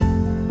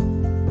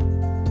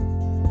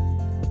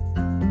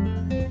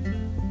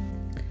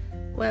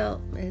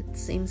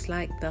seems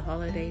like the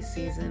holiday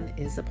season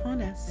is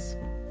upon us,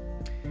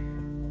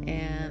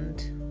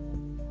 and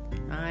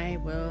I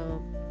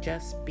will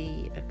just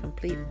be a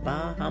complete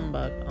bah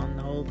humbug on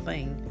the whole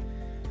thing,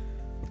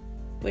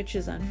 which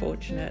is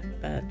unfortunate,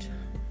 but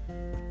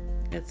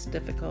it's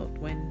difficult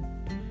when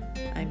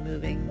I'm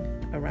moving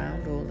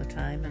around all the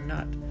time and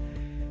not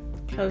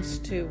close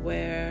to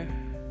where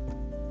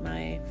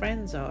my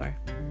friends are.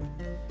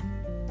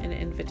 An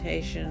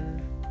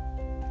invitation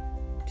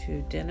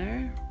to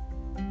dinner,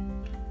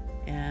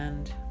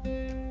 and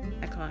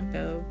I can't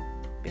go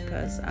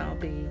because I'll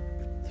be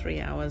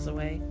 3 hours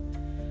away.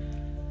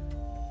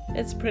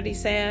 It's pretty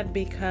sad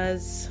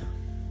because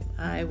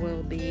I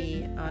will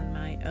be on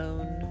my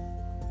own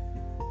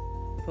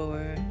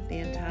for the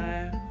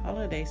entire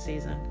holiday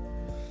season.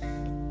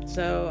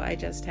 So I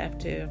just have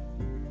to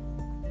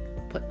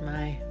put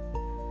my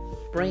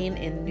brain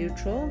in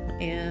neutral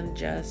and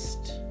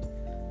just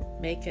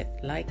make it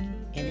like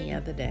any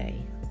other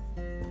day.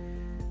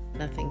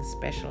 Nothing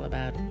special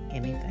about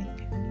anything.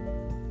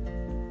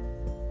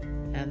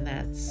 And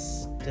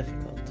that's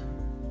difficult.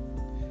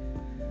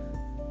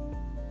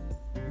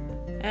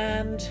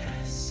 And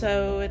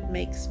so it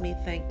makes me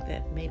think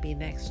that maybe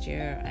next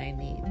year I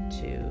need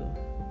to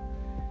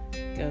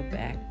go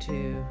back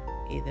to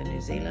either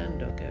New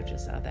Zealand or go to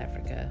South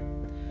Africa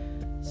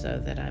so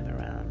that I'm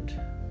around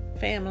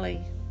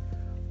family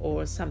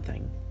or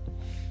something.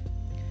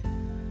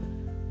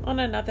 On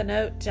another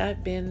note,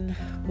 I've been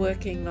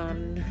working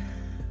on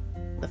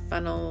the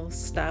funnel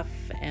stuff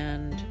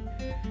and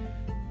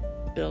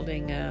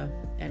building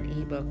an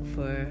ebook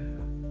for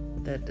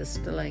the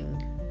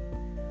distilling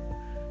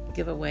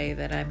giveaway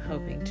that I'm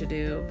hoping to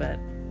do, but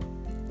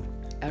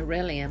I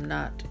really am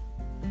not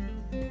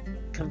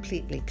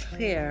completely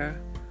clear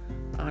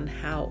on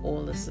how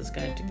all this is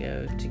going to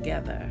go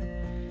together.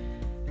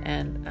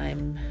 And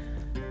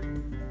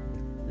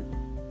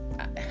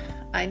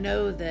I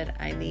know that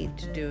I need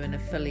to do an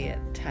affiliate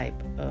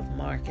type of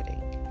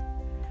marketing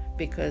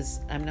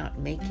because I'm not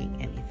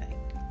making anything.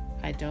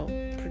 I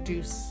don't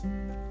produce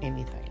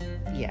anything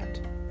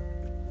yet.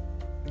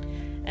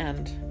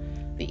 And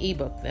the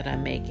ebook that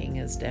I'm making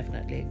is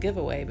definitely a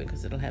giveaway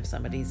because it'll have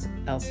somebody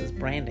else's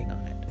branding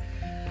on it.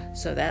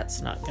 So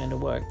that's not going to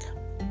work.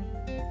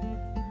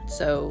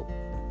 So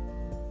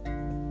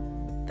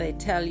they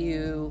tell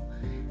you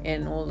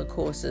in all the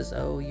courses,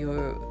 oh,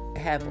 you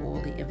have all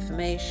the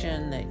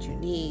information that you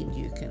need.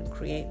 You can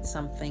create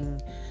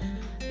something,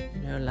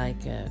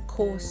 like a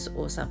course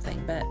or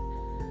something. But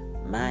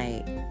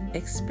my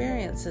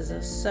experiences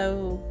are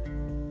so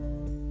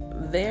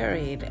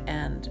varied,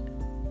 and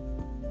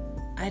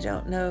I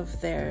don't know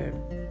if they're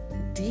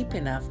deep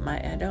enough.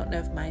 I don't know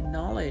if my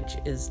knowledge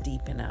is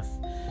deep enough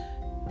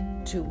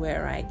to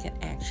where I can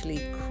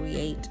actually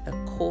create a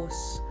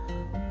course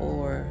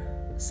or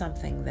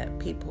something that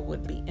people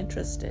would be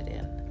interested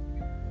in.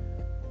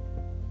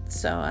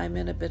 So I'm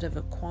in a bit of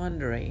a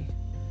quandary.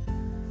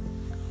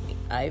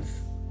 I've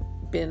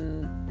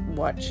been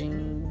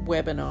watching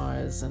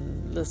webinars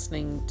and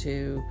listening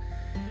to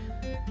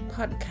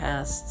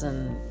podcasts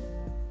and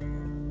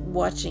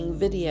watching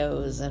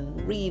videos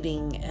and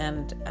reading,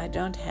 and I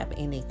don't have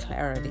any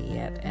clarity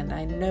yet. And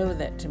I know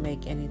that to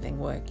make anything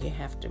work, you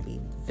have to be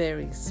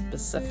very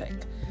specific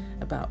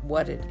about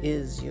what it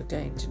is you're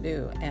going to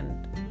do.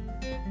 And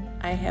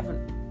I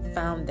haven't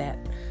found that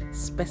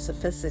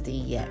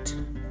specificity yet.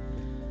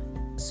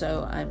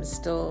 So I'm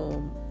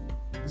still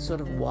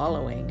sort of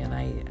wallowing, and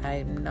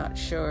I'm not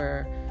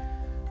sure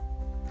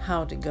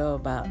how to go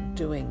about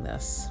doing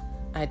this.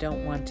 I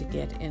don't want to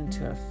get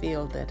into a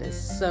field that is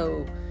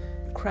so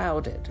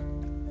crowded.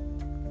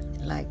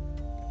 Like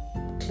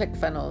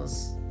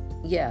ClickFunnels,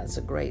 yeah, it's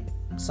a great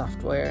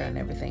software and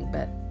everything,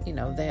 but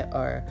there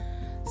are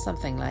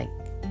something like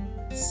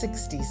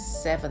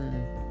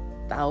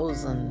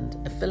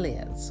 67,000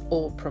 affiliates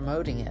all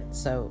promoting it.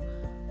 So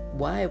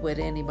why would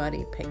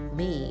anybody pick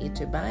me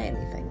to buy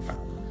anything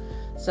from?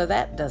 So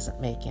that doesn't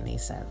make any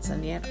sense.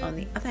 And yet, on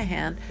the other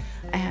hand,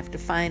 I have to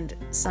find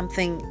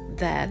something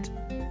that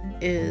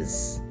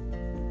is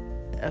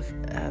of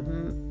a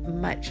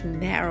much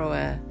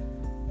narrower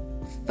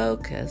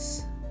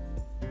focus,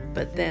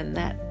 but then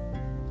that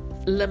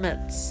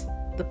limits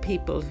the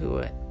people who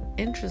are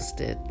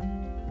interested.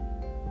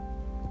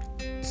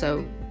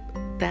 So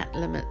that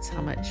limits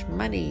how much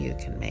money you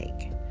can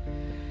make.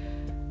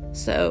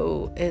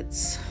 So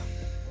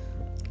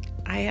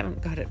I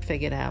haven't got it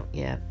figured out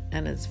yet,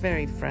 and it's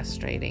very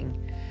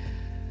frustrating.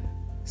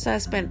 So I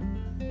spent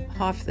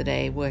half the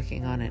day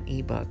working on an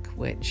ebook,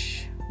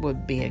 which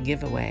would be a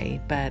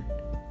giveaway, but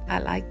I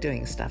like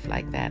doing stuff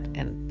like that.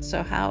 And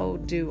so how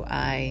do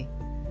I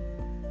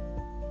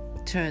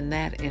turn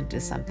that into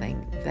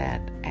something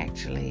that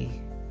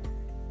actually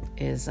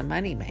is a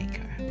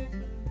moneymaker?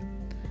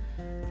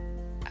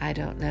 I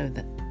don't know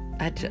that.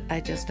 I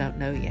just don't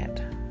know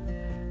yet.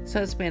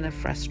 So it's been a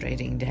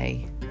frustrating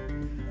day.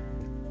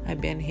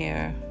 I've been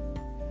here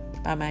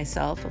by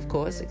myself, of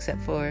course,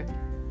 except for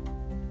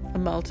a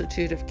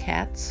multitude of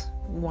cats.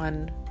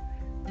 One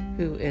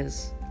who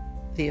is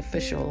the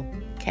official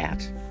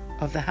cat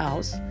of the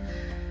house,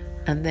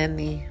 and then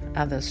the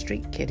other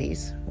street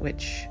kitties,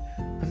 which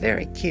are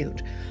very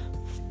cute.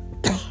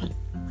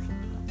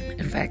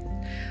 In fact,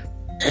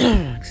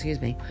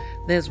 excuse me,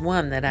 there's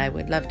one that I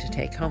would love to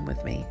take home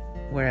with me,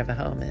 wherever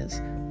home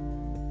is.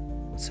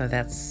 So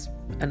that's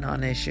a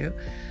non-issue.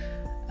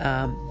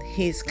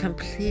 He's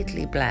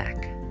completely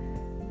black,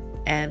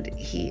 and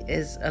he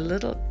is a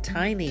little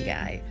tiny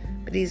guy,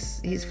 but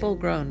he's full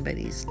grown, but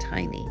he's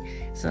tiny.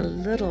 He's a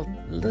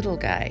little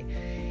guy,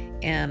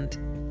 and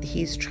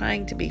he's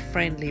trying to be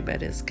friendly,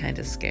 but is kind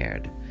of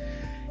scared.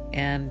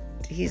 And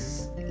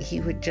he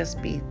would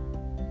just be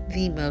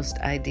the most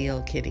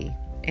ideal kitty.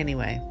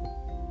 Anyway,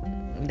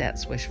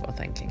 that's wishful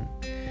thinking.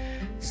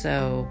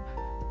 So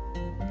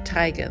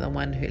Tiger, the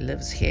one who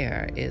lives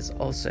here, is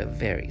also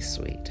very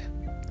sweet.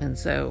 And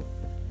so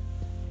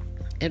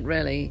it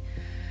really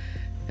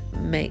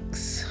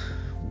makes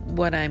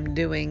what I'm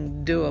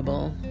doing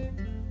doable,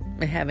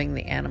 having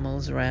the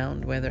animals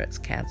around, whether it's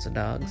cats or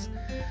dogs.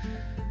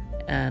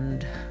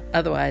 And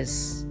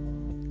otherwise,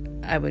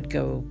 I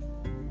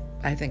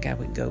think I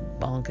would go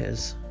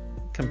bonkers,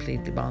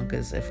 completely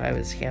bonkers, if I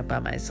was here by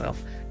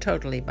myself,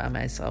 totally by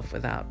myself,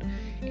 without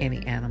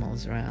any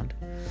animals around.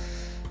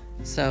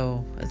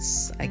 So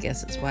I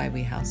guess it's why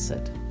we house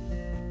sit.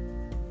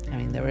 I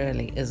mean, there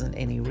really isn't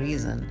any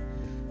reason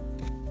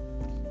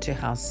to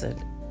house sit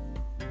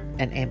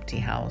an empty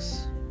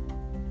house.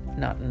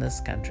 Not in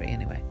this country,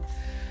 anyway.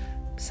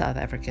 South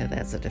Africa,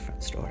 that's a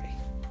different story.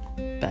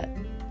 But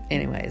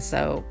anyway,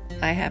 so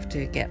I have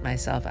to get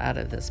myself out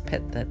of this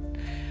pit that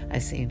I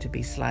seem to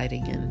be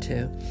sliding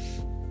into.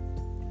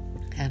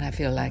 And I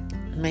feel like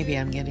maybe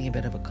I'm getting a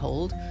bit of a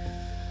cold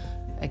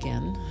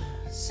again.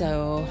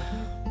 So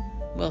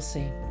we'll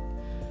see.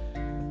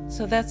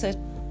 So that's it.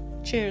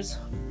 Cheers.